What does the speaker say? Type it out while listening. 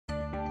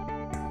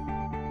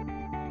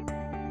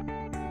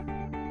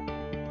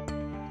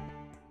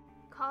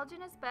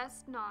Collagen is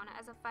best known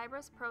as a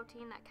fibrous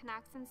protein that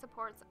connects and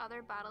supports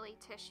other bodily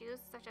tissues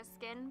such as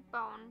skin,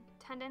 bone,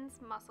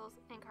 tendons, muscles,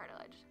 and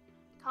cartilage.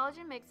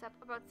 Collagen makes up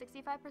about 65%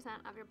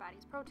 of your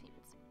body's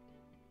proteins.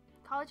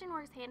 Collagen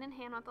works hand in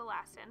hand with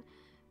elastin,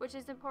 which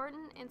is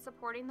important in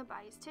supporting the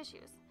body's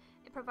tissues.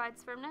 It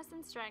provides firmness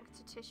and strength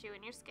to tissue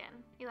in your skin.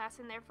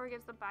 Elastin therefore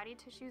gives the body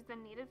tissues the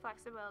needed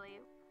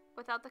flexibility.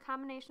 Without the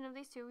combination of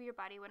these two, your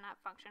body would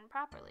not function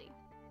properly.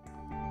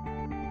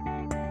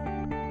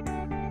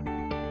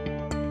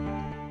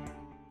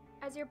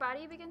 As your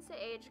body begins to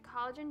age,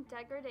 collagen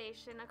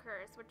degradation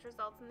occurs, which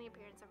results in the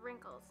appearance of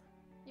wrinkles.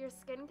 Your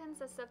skin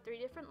consists of 3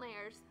 different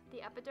layers: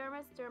 the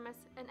epidermis,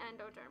 dermis, and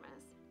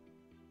endodermis.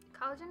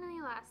 Collagen and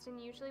elastin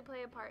usually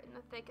play a part in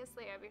the thickest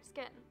layer of your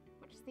skin,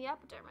 which is the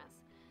epidermis.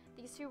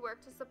 These two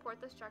work to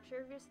support the structure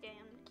of your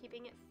skin,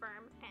 keeping it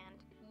firm and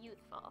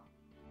youthful.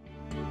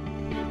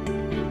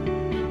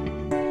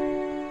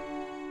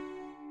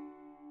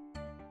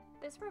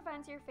 This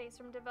prevents your face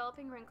from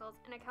developing wrinkles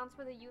and accounts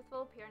for the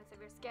youthful appearance of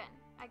your skin.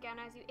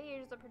 Again, as you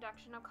age, the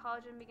production of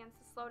collagen begins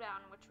to slow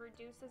down, which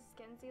reduces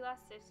skin's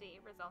elasticity,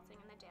 resulting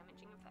in the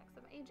damaging effects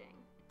of aging.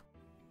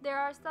 There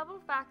are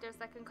several factors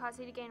that can cause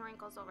you to gain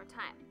wrinkles over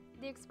time.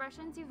 The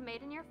expressions you've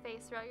made in your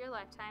face throughout your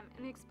lifetime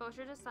and the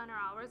exposure to sun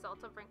are all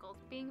results of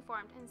wrinkles being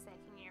formed and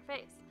sagging in your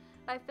face.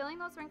 By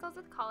filling those wrinkles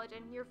with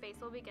collagen, your face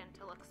will begin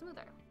to look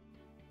smoother.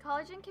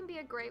 Collagen can be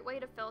a great way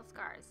to fill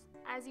scars.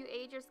 As you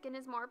age, your skin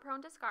is more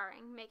prone to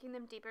scarring, making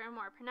them deeper and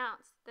more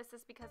pronounced. This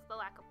is because of the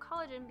lack of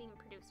collagen being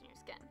produced in your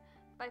skin.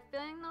 By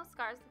filling those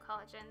scars with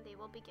collagen, they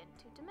will begin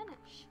to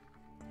diminish.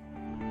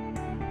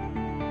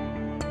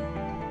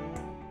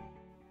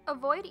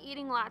 Avoid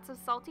eating lots of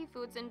salty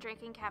foods and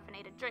drinking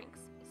caffeinated drinks.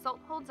 Salt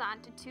holds on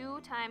to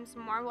 2 times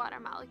more water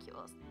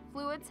molecules.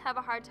 Fluids have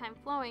a hard time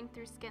flowing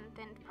through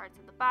skin-thinned parts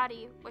of the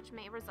body, which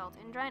may result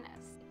in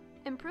dryness.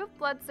 Improve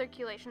blood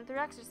circulation through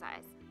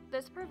exercise.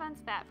 This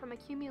prevents fat from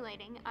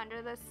accumulating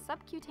under the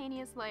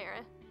subcutaneous layer.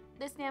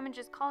 This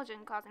damages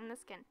collagen, causing the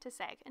skin to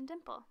sag and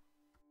dimple.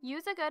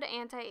 Use a good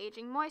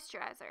anti-aging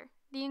moisturizer.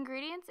 The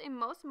ingredients in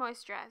most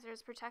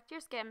moisturizers protect your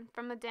skin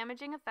from the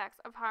damaging effects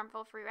of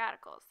harmful free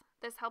radicals.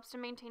 This helps to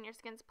maintain your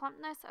skin's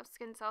plumpness of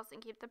skin cells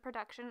and keep the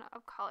production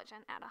of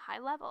collagen at a high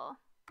level.